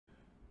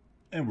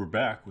And we're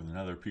back with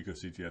another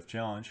PicoCTF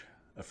challenge,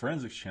 a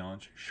forensics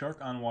challenge, Shark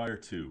on Wire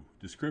 2.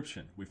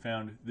 Description: we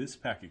found this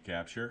packet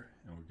capture,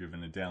 and we're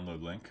given a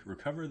download link.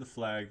 Recover the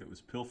flag that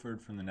was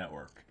pilfered from the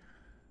network.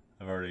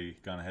 I've already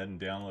gone ahead and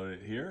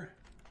downloaded it here.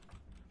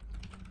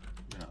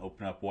 We're going to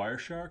open up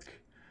Wireshark.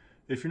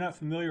 If you're not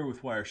familiar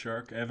with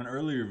Wireshark, I have an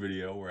earlier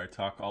video where I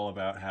talk all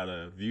about how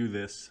to view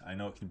this. I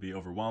know it can be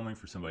overwhelming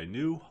for somebody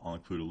new. I'll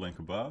include a link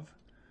above.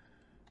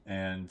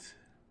 And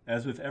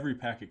as with every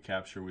packet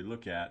capture we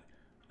look at,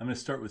 I'm going to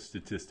start with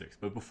statistics,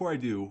 but before I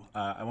do,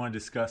 I want to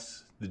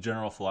discuss the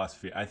general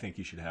philosophy I think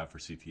you should have for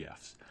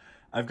CTFs.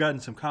 I've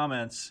gotten some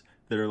comments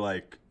that are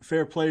like,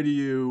 fair play to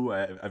you,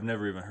 I've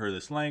never even heard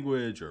this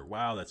language, or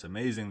wow, that's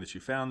amazing that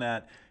you found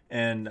that.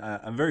 And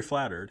I'm very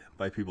flattered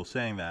by people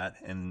saying that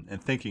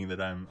and thinking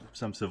that I'm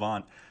some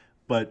savant.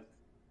 But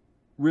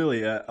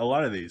really, a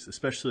lot of these,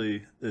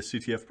 especially the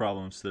CTF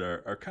problems that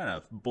are kind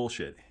of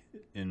bullshit,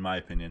 in my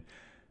opinion,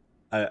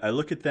 I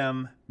look at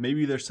them,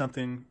 maybe there's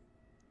something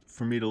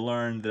for me to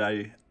learn that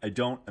I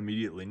don't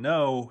immediately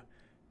know.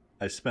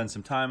 I spend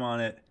some time on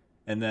it,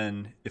 and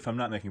then if I'm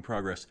not making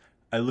progress,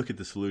 I look at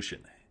the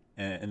solution,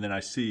 and then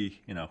I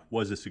see,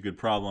 was this a good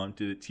problem?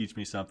 Did it teach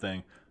me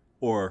something?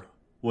 Or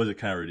was it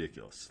kind of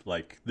ridiculous?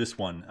 Like this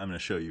one I'm going to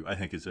show you, I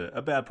think is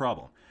a bad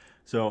problem.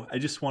 So I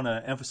just want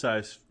to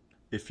emphasize,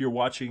 if you're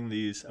watching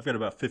these, I've got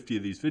about 50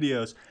 of these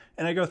videos,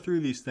 and I go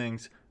through these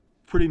things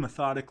pretty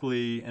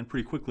methodically and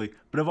pretty quickly,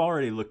 but I've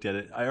already looked at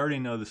it. I already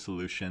know the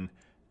solution.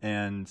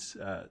 And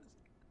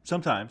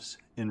sometimes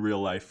in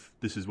real life,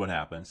 this is what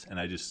happens, and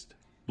I just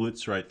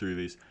blitz right through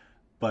these.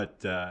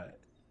 But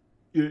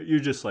you're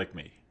just like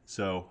me,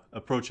 so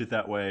approach it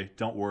that way.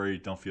 Don't worry,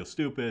 don't feel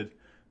stupid.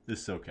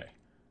 This is okay.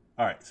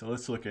 All right, so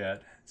let's look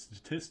at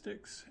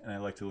statistics, and I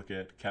like to look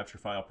at capture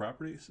file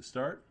properties to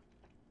start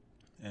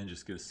and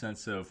just get a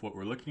sense of what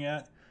we're looking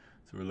at.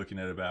 So we're looking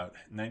at about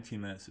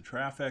 19 minutes of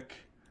traffic,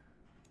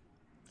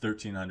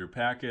 1,300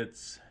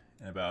 packets,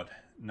 and about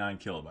 9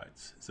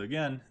 kilobytes. So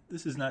again,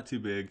 this is not too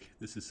big.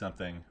 This is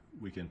something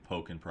we can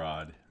poke and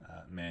prod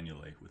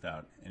manually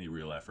without any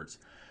real efforts.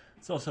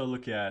 Let's also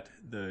look at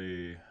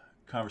the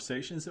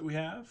conversations that we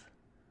have.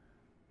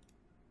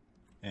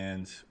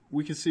 And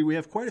we can see we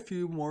have quite a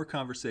few more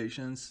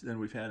conversations than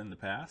we've had in the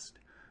past.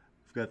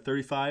 We've got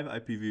 35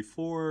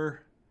 IPv4,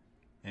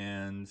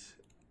 and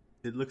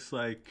it looks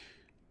like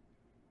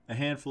a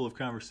handful of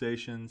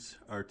conversations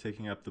are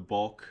taking up the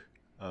bulk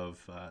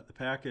of the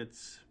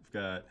packets.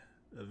 We've got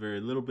a very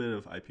little bit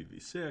of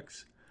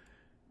IPv6,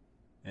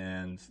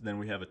 and then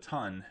we have a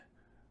ton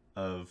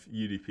of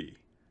UDP.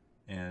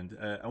 And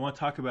I want to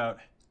talk about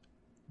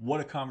what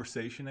a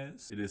conversation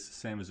is. It is the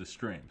same as a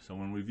stream. So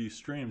when we view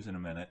streams in a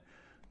minute,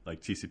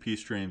 like TCP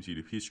streams,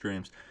 UDP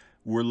streams,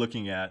 we're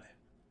looking at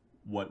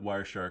what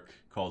Wireshark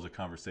calls a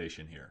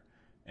conversation here.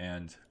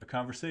 And a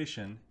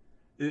conversation,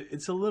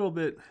 it's a little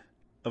bit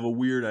of a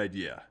weird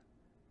idea,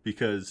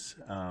 because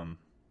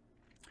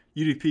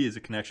UDP is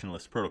a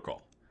connectionless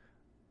protocol,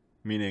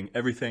 meaning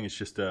everything is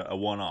just a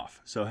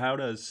one-off. So how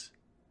does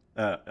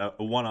a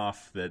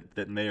one-off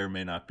that may or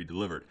may not be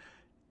delivered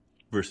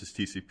versus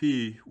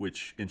TCP,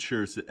 which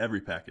ensures that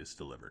every packet is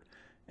delivered?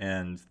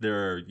 And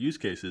there are use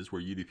cases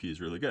where UDP is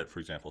really good.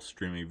 For example,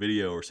 streaming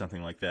video or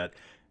something like that.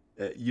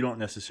 You don't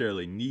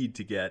necessarily need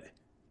to get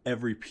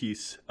every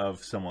piece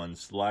of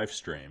someone's live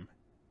stream,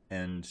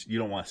 and you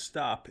don't want to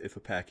stop if a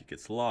packet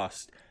gets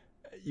lost.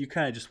 You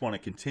kind of just want to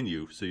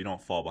continue so you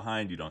don't fall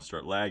behind, you don't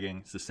start lagging.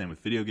 It's the same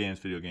with video games.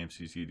 Video games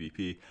use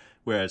UDP,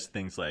 whereas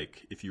things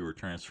like if you were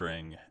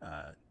transferring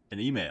an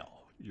email,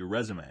 your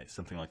resume,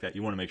 something like that,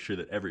 you want to make sure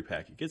that every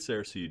packet gets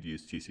there, so you'd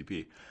use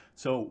TCP.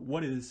 So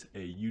what is a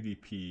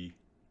UDP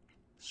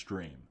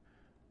stream?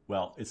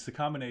 Well, it's the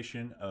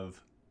combination of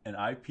an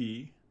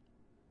IP,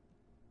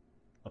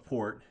 a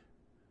port,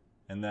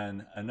 and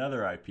then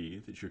another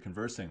IP that you're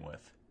conversing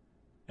with,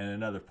 and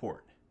another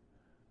port.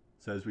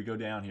 So as we go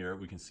down here,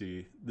 we can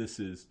see this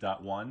is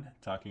 .1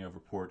 talking over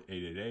port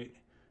 888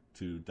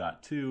 to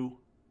 .2,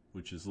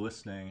 which is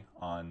listening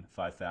on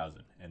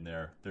 5000, and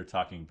they're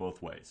talking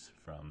both ways,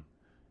 from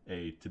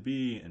A to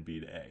B and B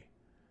to A.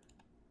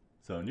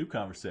 So a new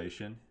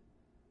conversation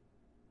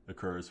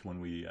occurs when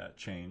we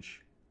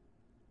change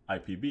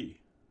IPB.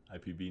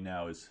 IPB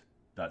now is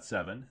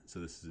 .7, so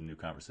this is a new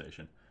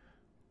conversation.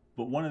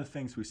 But one of the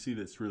things we see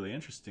that's really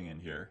interesting in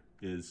here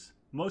is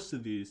most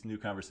of these new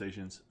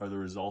conversations are the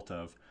result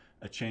of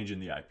a change in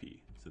the IP.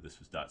 So this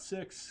was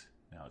 .6,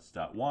 now it's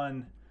 .1,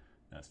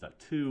 now it's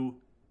 .2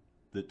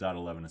 that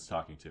 .11 is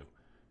talking to.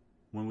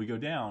 When we go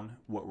down,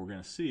 what we're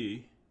going to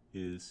see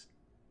is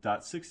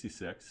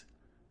 .66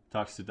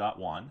 talks to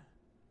 .1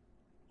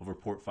 over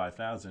port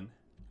 5000.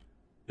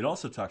 It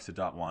also talks to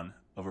 .1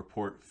 over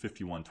port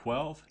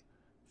 5112,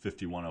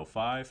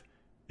 5105.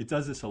 It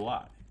does this a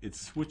lot. It's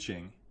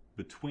switching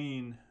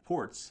between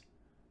ports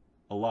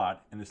a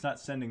lot, and it's not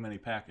sending many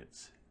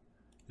packets.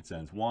 It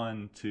sends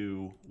 1,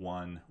 2,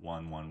 1,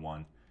 1, 1,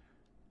 1.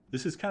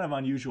 This is kind of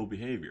unusual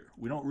behavior.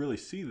 We don't really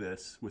see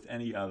this with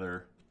any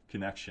other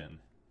connection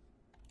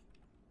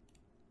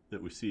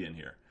that we see in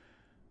here.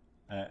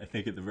 I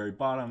think at the very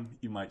bottom,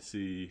 you might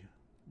see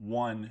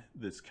one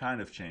that's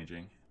kind of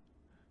changing.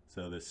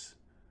 So this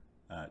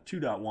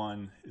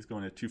 2.1 is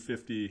going to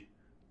 250.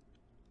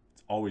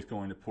 It's always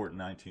going to port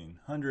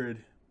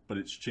 1900, but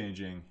it's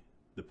changing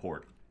the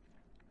port.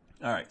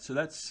 All right, so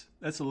that's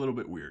a little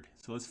bit weird.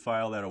 So let's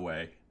file that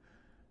away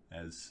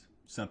as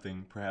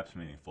something perhaps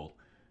meaningful.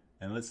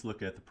 And let's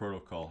look at the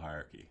protocol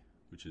hierarchy,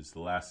 which is the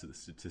last of the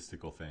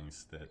statistical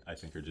things that I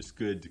think are just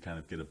good to kind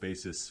of get a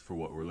basis for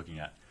what we're looking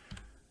at.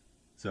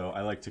 So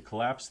I like to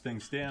collapse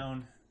things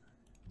down.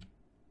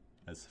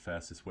 That's the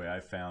fastest way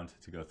I've found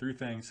to go through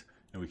things.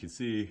 And we can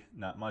see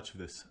not much of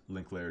this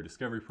link layer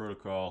discovery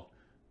protocol,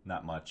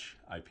 not much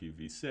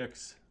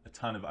IPv6, a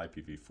ton of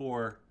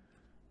IPv4,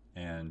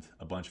 and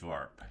a bunch of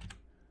ARP.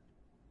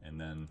 And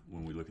then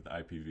when we look at the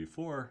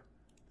IPv4,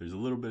 there's a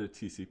little bit of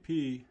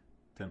TCP,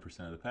 10%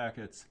 of the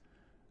packets.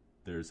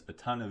 There's a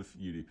ton of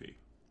UDP.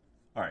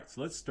 All right,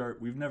 so let's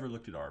start. We've never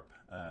looked at ARP.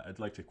 I'd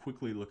like to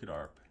quickly look at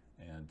ARP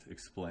and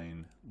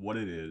explain what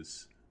it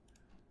is,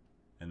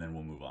 and then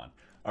we'll move on.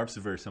 ARP's a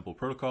very simple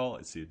protocol.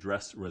 It's the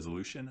address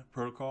resolution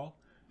protocol.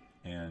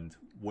 And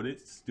what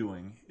it's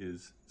doing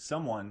is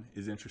someone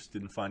is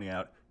interested in finding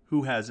out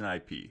who has an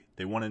IP.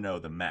 They want to know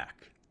the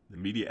MAC, the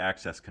media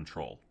access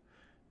control.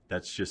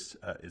 That's just,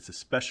 it's a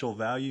special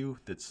value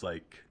that's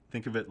like,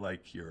 think of it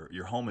like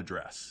your home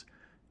address.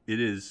 It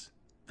is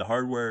the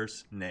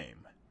hardware's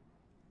name.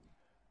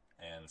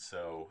 And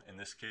so in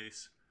this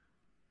case,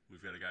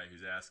 we've got a guy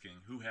who's asking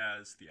who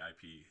has the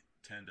IP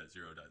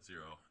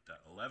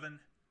 10.0.0.11.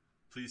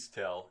 Please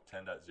tell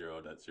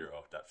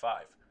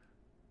 10.0.0.5.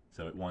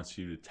 So it wants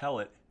you to tell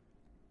it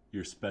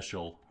your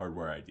special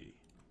hardware ID.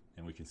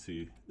 And we can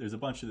see there's a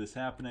bunch of this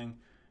happening.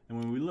 And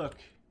when we look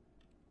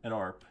at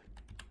ARP,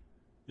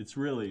 it's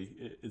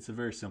a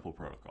very simple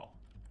protocol.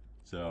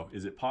 So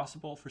is it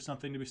possible for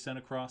something to be sent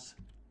across?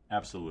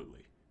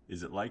 Absolutely.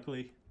 Is it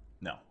likely?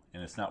 No.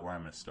 And it's not where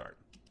I'm going to start.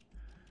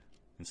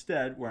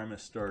 Instead, where I'm going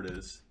to start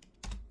is,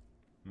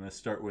 I'm going to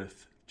start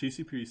with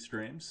TCP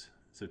streams.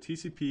 So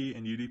TCP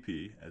and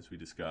UDP, as we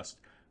discussed,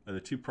 are the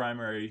two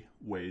primary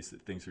ways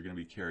that things are going to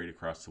be carried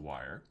across the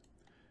wire.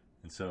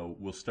 And so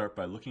we'll start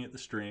by looking at the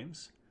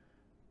streams.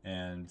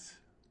 And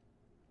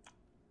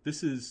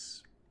this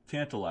is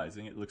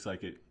tantalizing. It looks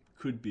like it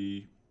could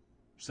be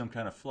some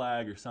kind of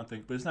flag or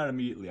something, but it's not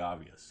immediately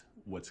obvious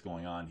what's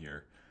going on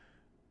here.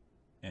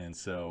 And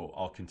so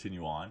I'll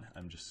continue on.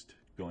 I'm just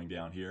going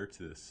down here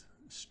to this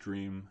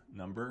stream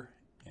number,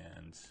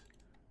 and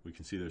we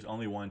can see there's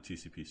only one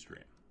TCP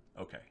stream.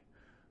 Okay,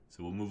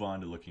 so we'll move on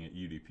to looking at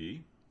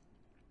UDP.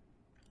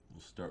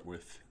 We'll start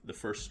with the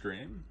first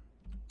stream,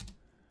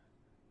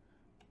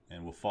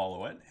 and we'll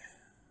follow it.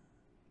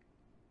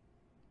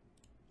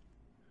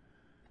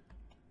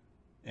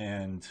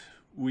 And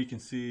we can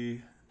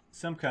see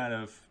some kind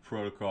of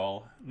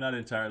protocol, I'm not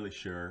entirely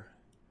sure,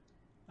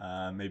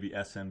 maybe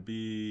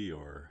SMB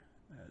or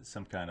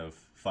some kind of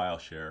file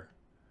share.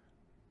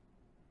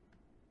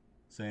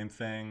 Same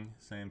thing,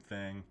 same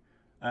thing.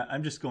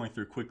 I'm just going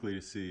through quickly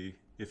to see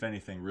if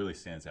anything really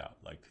stands out.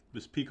 Like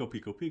this Pico,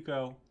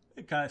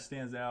 it kind of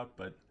stands out,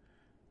 but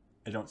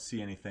I don't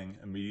see anything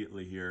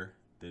immediately here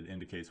that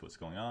indicates what's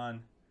going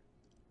on.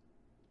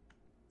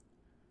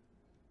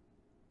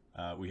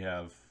 We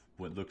have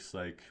what looks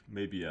like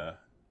maybe a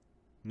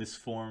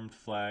misformed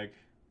flag.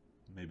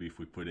 Maybe if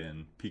we put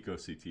in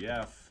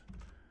PicoCTF,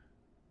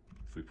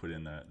 if we put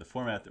in the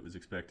format that was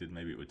expected,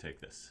 maybe it would take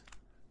this.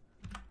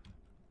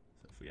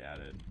 So if we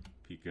added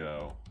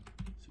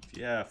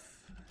PicoCTF,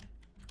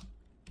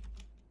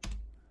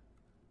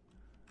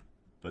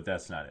 but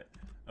that's not it.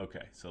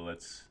 Okay, so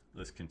let's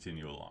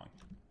continue along.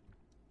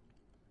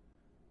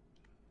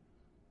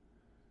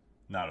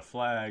 Not a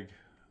flag.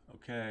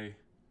 Okay.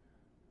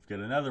 We've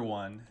got another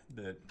one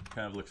that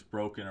kind of looks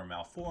broken or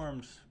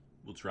malformed.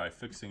 We'll try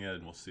fixing it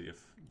and we'll see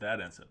if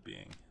that ends up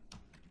being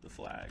the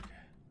flag.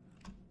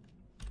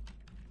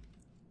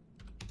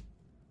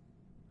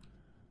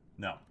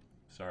 No,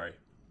 sorry.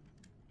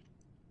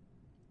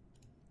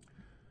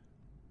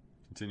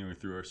 Continuing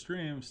through our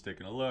streams,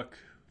 taking a look.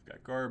 We've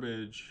got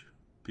garbage.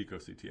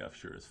 PicoCTF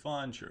sure is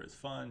fun, sure is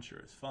fun,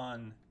 sure is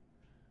fun.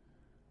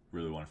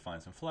 Really want to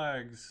find some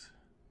flags.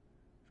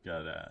 We've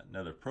got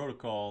another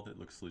protocol that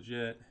looks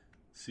legit.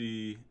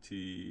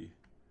 CTF.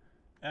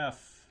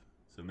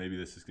 So maybe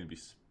this is going to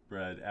be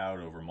spread out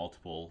over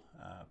multiple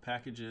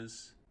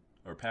packages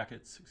or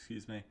packets,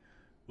 excuse me.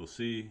 We'll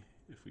see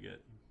if we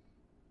get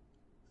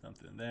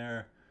something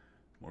there.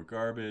 More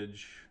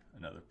garbage,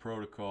 another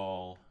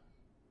protocol,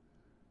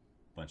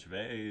 bunch of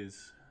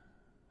A's,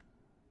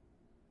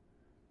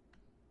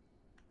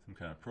 some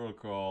kind of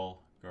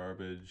protocol,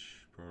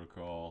 garbage,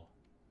 protocol,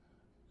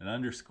 an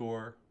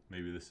underscore.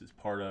 Maybe this is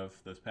part of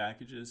those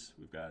packages.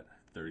 We've got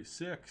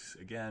 36,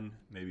 again,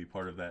 maybe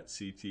part of that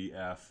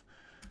CTF,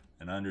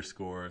 an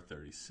underscore,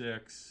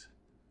 36,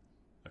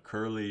 a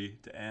curly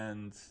to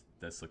end.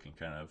 That's looking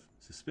kind of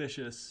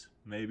suspicious.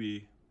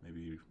 Maybe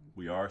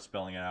we are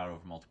spelling it out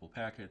over multiple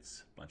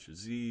packets, a bunch of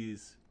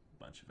Z's,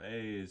 a bunch of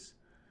A's,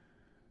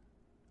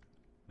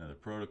 another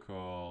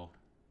protocol,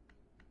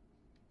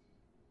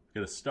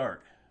 Got a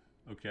start.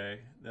 Okay,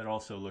 that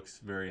also looks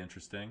very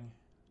interesting.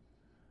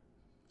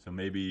 So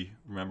maybe,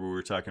 remember we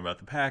were talking about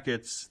the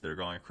packets that are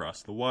going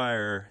across the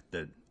wire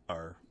that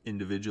are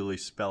individually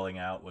spelling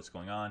out what's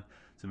going on.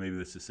 So maybe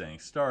this is saying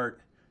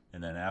start,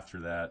 and then after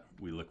that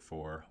we look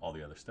for all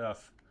the other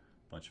stuff.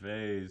 Bunch of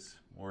A's,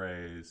 more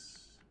A's.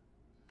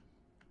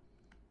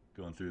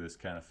 Going through this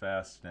kind of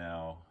fast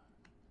now.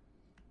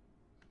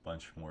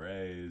 Bunch more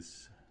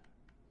A's.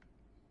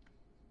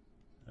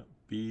 Oh,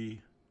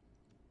 B.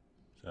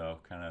 So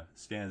kind of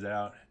stands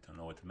out. Don't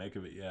know what to make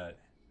of it yet.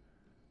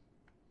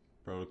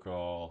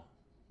 Protocol,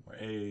 more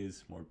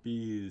A's, more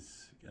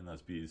B's. Again,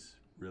 those B's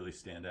really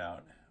stand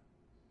out.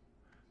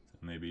 So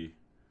maybe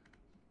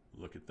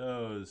look at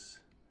those.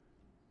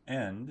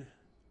 End.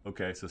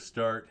 Okay, so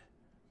start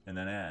and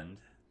then end.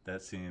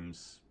 That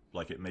seems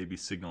like it may be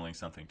signaling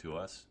something to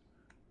us.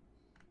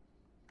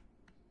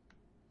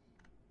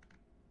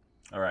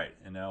 All right,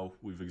 and now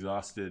we've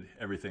exhausted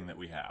everything that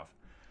we have.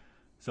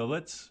 So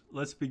let's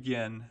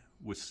begin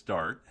with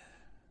start,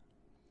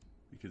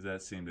 because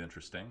that seemed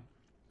interesting.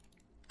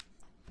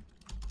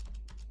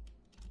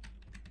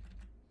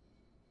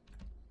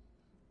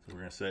 So we're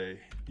going to say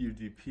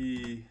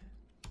UDP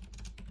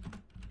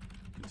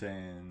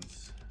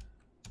contains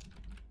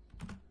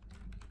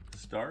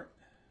start.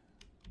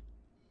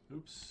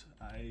 Oops,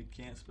 I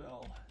can't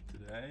spell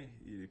today.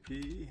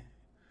 UDP.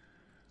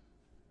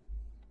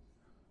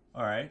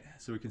 All right,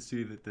 so we can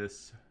see that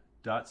this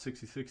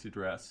 .66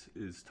 address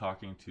is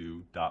talking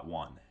to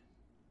 .1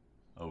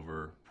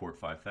 over port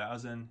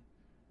 5000,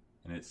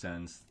 and it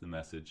sends the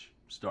message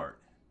start.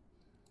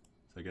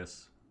 So I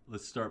guess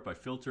let's start by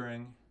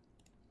filtering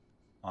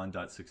on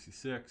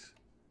 .66,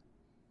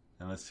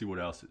 and let's see what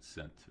else it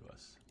sent to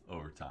us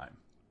over time.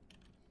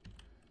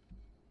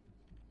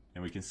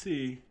 And we can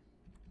see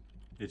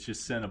it's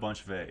just sent a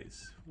bunch of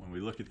A's. When we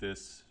look at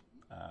this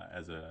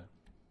as a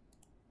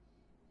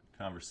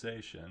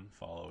conversation,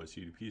 follow as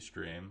UDP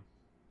stream,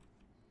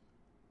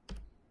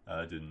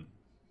 it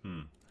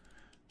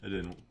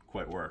didn't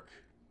quite work.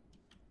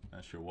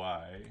 Not sure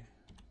why.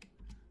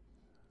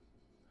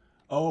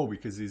 Oh,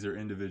 because these are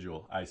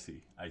individual. I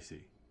see.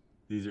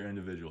 These are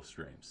individual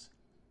streams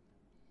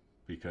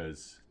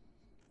because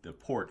the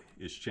port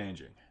is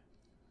changing.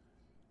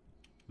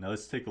 Now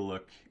let's take a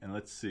look and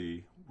let's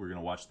see. We're going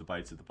to watch the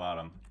bytes at the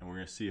bottom and we're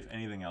going to see if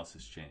anything else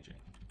is changing.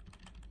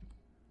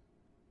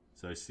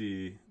 So I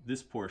see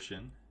this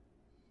portion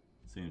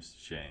seems to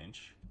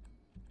change,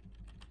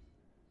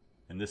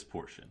 and this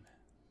portion.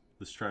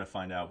 Let's try to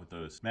find out what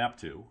those map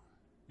to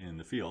in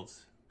the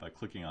fields by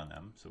clicking on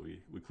them. So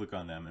we click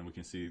on them and we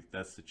can see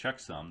that's the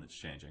checksum that's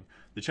changing.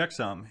 The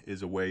checksum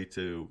is a way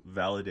to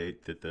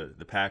validate that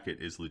the packet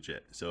is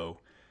legit. So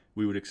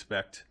we would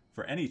expect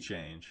for any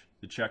change,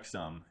 the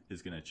checksum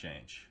is going to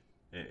change.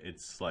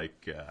 It's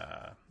like,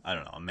 I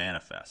don't know, a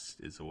manifest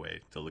is a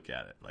way to look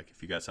at it. Like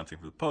if you got something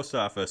from the post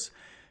office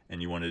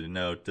and you wanted to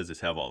know, does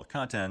this have all the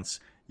contents?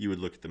 You would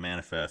look at the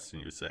manifest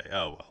and you would say,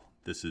 oh, well,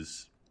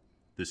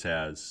 this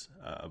has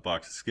a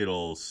box of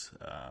Skittles,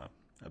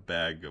 a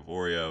bag of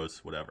Oreos,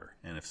 whatever.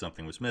 And if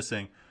something was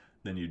missing,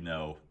 then you'd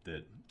know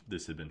that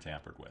this had been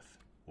tampered with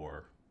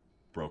or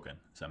broken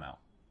somehow.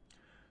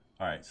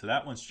 All right, so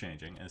that one's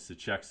changing, and it's the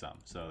checksum.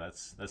 So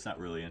that's not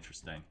really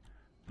interesting.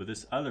 But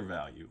this other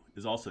value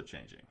is also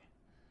changing.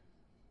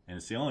 And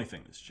it's the only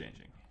thing that's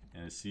changing.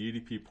 And it's the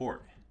UDP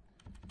port.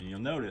 And you'll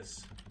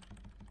notice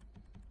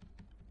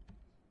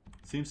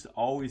it seems to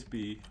always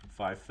be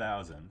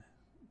 5000,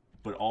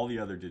 but all the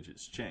other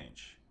digits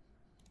change.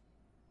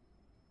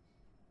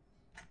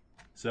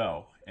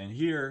 So, and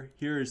here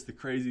is the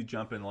crazy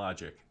jump in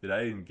logic that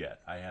I didn't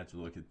get. I had to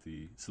look at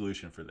the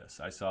solution for this.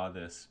 I saw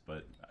this,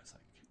 but I was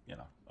like, you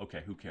know,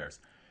 okay, who cares?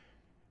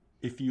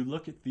 If you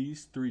look at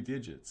these three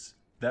digits,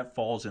 that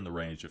falls in the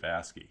range of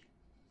ASCII.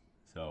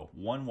 So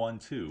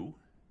 112,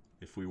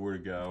 if we were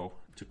to go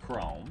to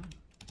Chrome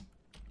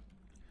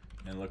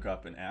and look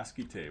up an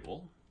ASCII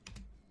table,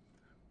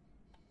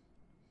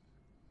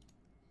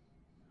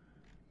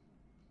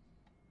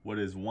 what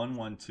is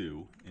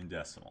 112 in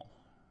decimal?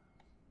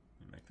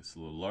 Let me make this a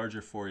little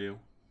larger for you.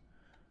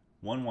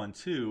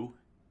 112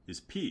 is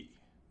P,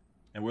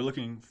 and we're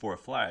looking for a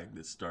flag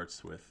that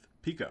starts with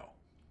Pico.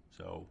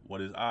 So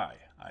what is I?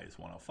 I is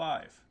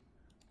 105.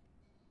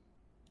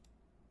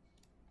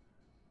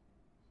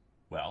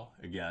 Well,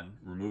 again,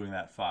 removing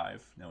that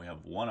 5, now we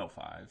have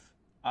 105.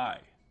 I.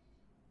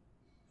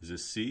 Is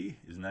this C?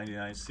 Is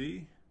 99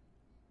 C?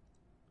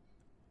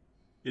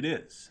 It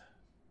is.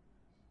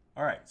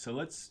 All right, so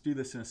let's do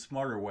this in a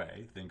smarter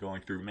way than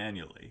going through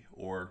manually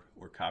or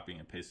copying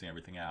and pasting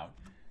everything out.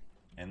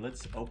 And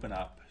let's open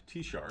up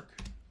TShark,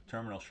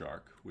 Terminal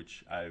Shark,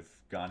 which I've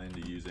gone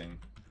into using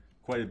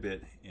quite a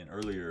bit in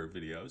earlier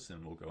videos,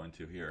 and we'll go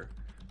into here.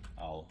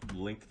 I'll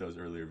link those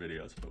earlier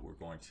videos, but we're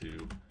going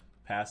to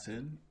pass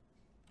in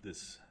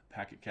this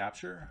packet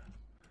capture,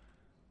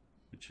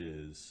 which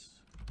is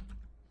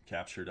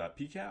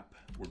capture.pcap.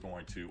 We're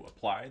going to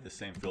apply the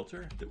same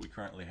filter that we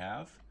currently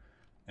have,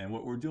 And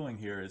what we're doing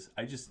here is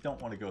I just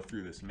don't want to go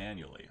through this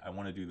manually. I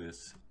want to do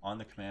this on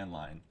the command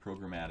line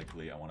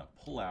programmatically. I want to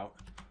pull out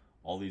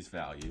all these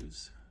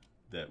values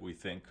that we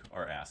think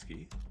are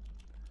ASCII.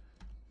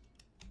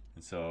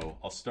 And so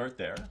I'll start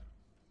there.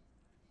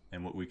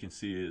 And what we can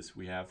see is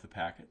we have the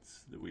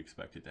packets that we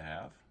expect it to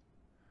have.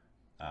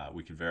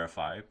 We can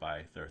verify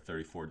by their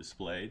 34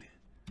 displayed.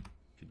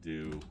 Could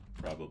do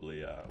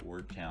probably a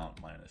word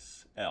count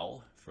minus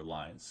L for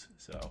lines.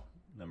 So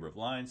number of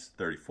lines,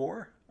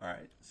 34. All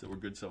right, so we're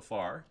good so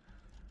far.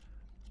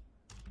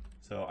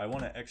 So I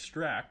want to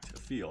extract a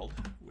field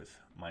with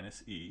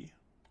minus E,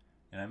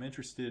 and I'm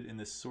interested in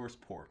this source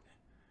port.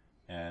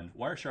 And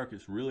Wireshark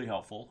is really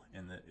helpful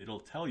in that it'll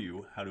tell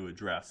you how to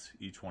address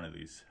each one of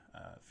these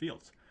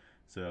fields.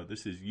 So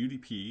this is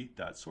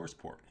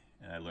udp.sourceport,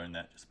 and I learned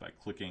that just by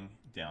clicking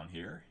down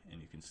here,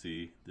 and you can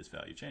see this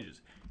value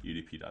changes,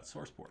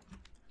 udp.sourceport.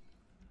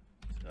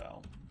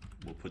 So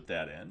we'll put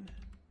that in.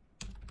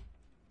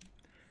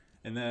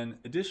 And then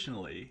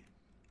additionally,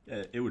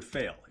 it would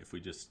fail if we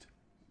just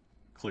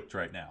clicked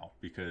right now,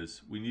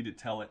 because we need to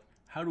tell it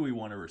how do we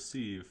want to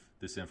receive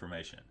this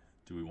information.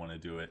 Do we want to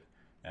do it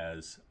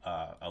as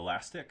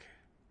elastic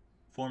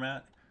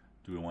format?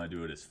 Do we want to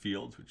do it as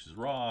fields, which is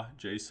raw,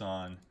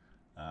 JSON,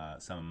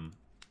 some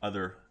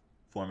other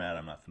format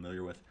I'm not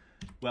familiar with?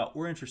 Well,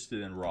 we're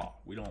interested in raw.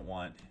 We don't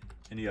want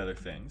any other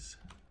things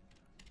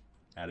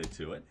added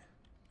to it.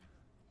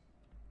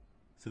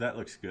 So that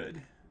looks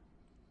good.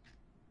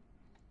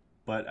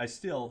 But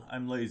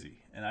I'm lazy,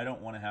 and I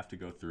don't want to have to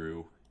go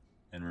through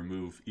and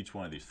remove each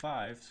one of these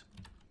fives.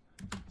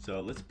 So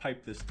let's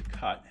pipe this to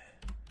cut.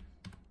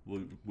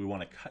 We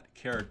want to cut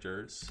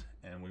characters,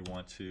 and we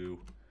want to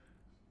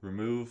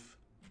remove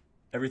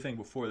everything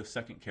before the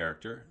second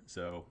character.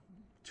 So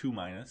 2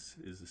 minus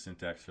is the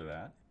syntax for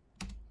that.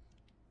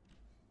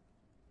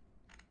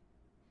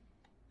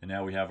 And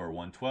now we have our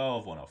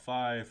 112,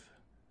 105,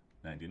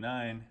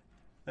 99.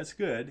 That's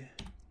good,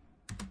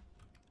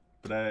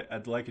 but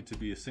I'd like it to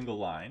be a single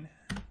line.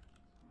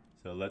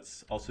 So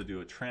let's also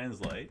do a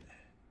translate,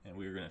 and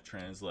we're going to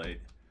translate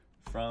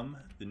from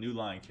the new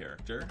line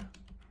character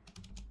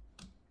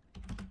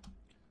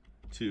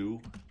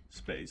to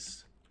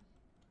space.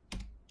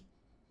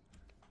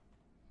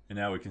 And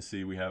now we can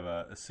see we have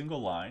a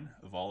single line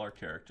of all our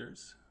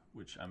characters,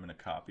 which I'm going to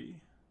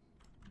copy.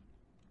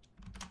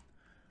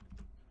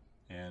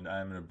 And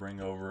I'm going to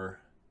bring over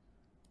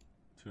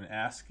to an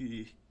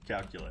ASCII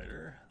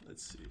calculator.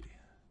 Let's see.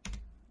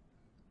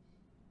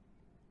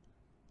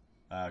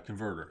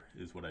 Converter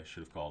is what I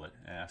should have called it,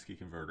 an ASCII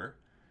converter.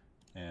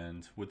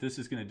 And what this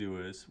is going to do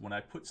is when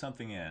I put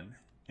something in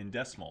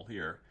decimal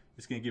here,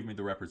 it's going to give me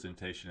the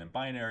representation in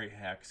binary,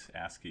 hex,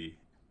 ASCII,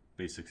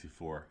 base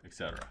 64,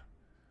 etc.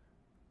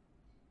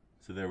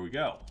 So there we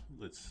go.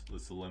 Let's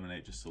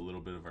eliminate just a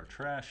little bit of our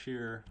trash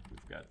here.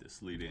 We've got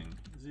this leading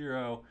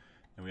 0,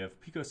 and we have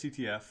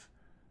PicoCTF,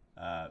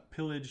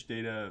 pillage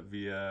data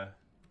via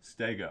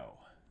stego.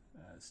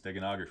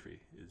 Steganography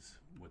is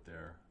what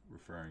they're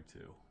referring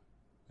to.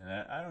 And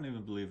I don't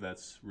even believe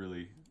that's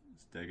really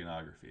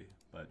steganography,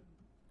 but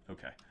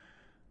okay.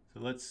 So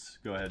let's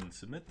go ahead and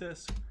submit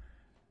this.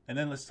 And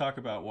then let's talk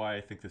about why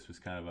I think this was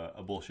kind of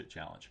a bullshit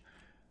challenge.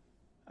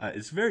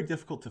 It's very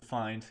difficult to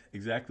find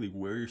exactly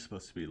where you're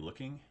supposed to be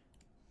looking.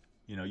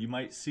 You know, you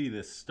might see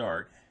this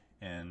start,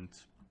 and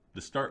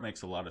the start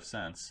makes a lot of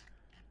sense.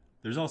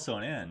 There's also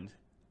an end.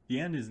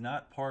 The end is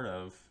not part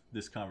of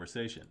this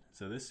conversation.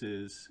 So this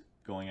is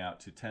going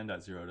out to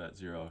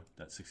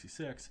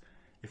 10.0.0.66.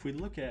 If we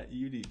look at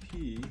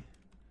UDP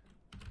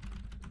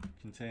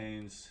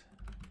contains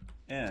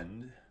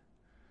end,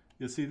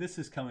 you'll see this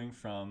is coming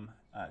from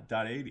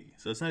 .80.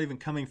 So it's not even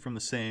coming from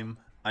the same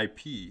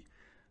IP.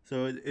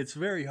 So it's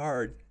very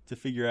hard to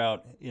figure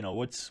out, you know,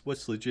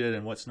 what's legit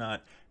and what's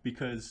not,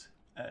 because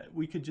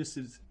we could just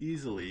as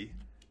easily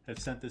have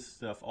sent this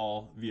stuff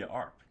all via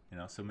ARP. You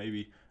know, so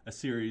maybe a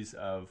series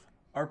of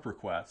ARP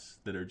requests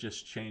that are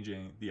just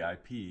changing the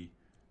IP, you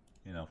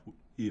know,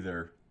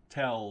 either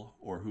tell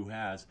or who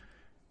has,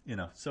 you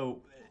know.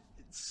 So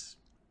it's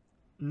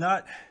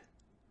not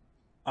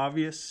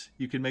obvious.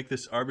 You can make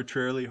this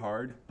arbitrarily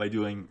hard by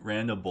doing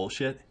random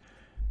bullshit,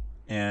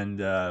 and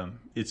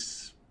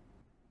it's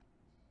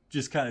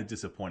just kind of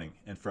disappointing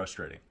and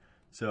frustrating.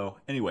 So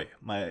anyway,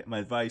 my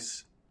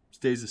advice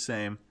stays the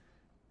same.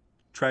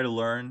 Try to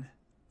learn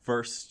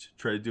first,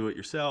 try to do it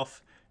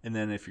yourself, and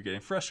then if you're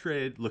getting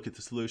frustrated, look at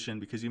the solution,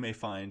 because you may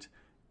find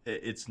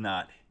it's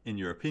not, in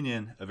your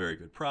opinion, a very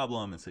good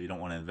problem, and so you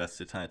don't want to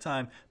invest a ton of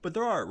time. But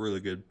there are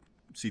really good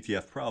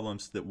CTF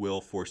problems that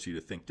will force you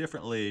to think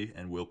differently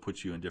and will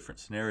put you in different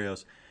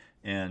scenarios,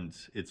 and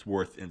it's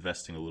worth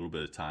investing a little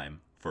bit of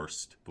time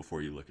first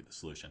before you look at the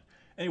solution.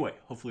 Anyway,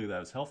 hopefully that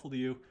was helpful to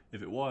you.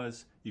 If it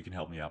was, you can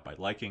help me out by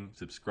liking,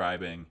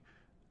 subscribing,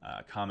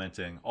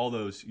 commenting. All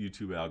those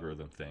YouTube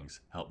algorithm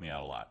things help me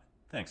out a lot.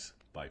 Thanks.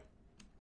 Bye.